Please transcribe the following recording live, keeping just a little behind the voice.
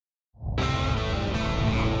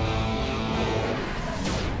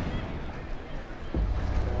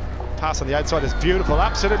pass on the outside is beautiful,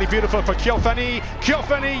 absolutely beautiful for Ciofani.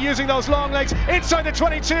 Ciofani using those long legs inside the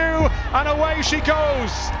 22, and away she goes,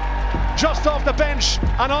 just off the bench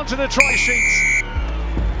and onto the try sheets.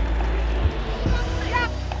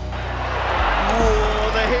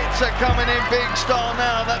 Oh, the hits are coming in big style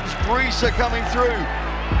now. That's Brisa coming through.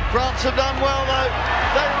 France have done well though.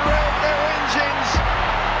 They rev their engines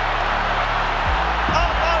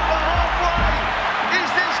up over halfway. Is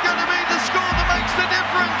this going to be the score that makes the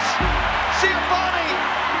difference? Ciofani,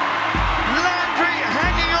 Landry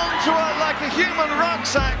hanging on to her like a human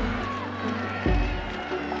rucksack.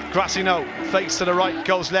 Grassino, face to the right,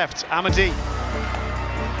 goes left. Amadi.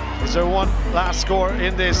 Is there one last score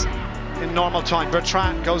in this in normal time?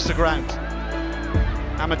 Bertrand goes to ground.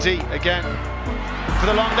 Amadi again for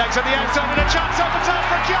the long legs on the outside, and a chance opens up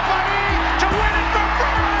for Ciofani to win it for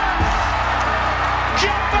France!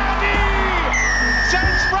 Ciofani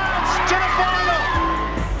sends France to the final!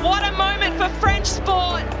 What a moment for French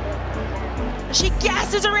sport! She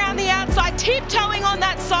gasses around the outside, tiptoeing on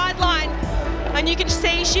that sideline, and you can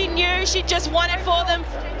see she knew she'd just won it for them.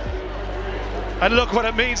 And look what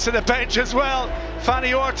it means to the bench as well.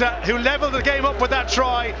 Fanny Orta, who levelled the game up with that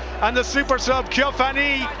try, and the super sub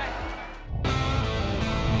Ciofani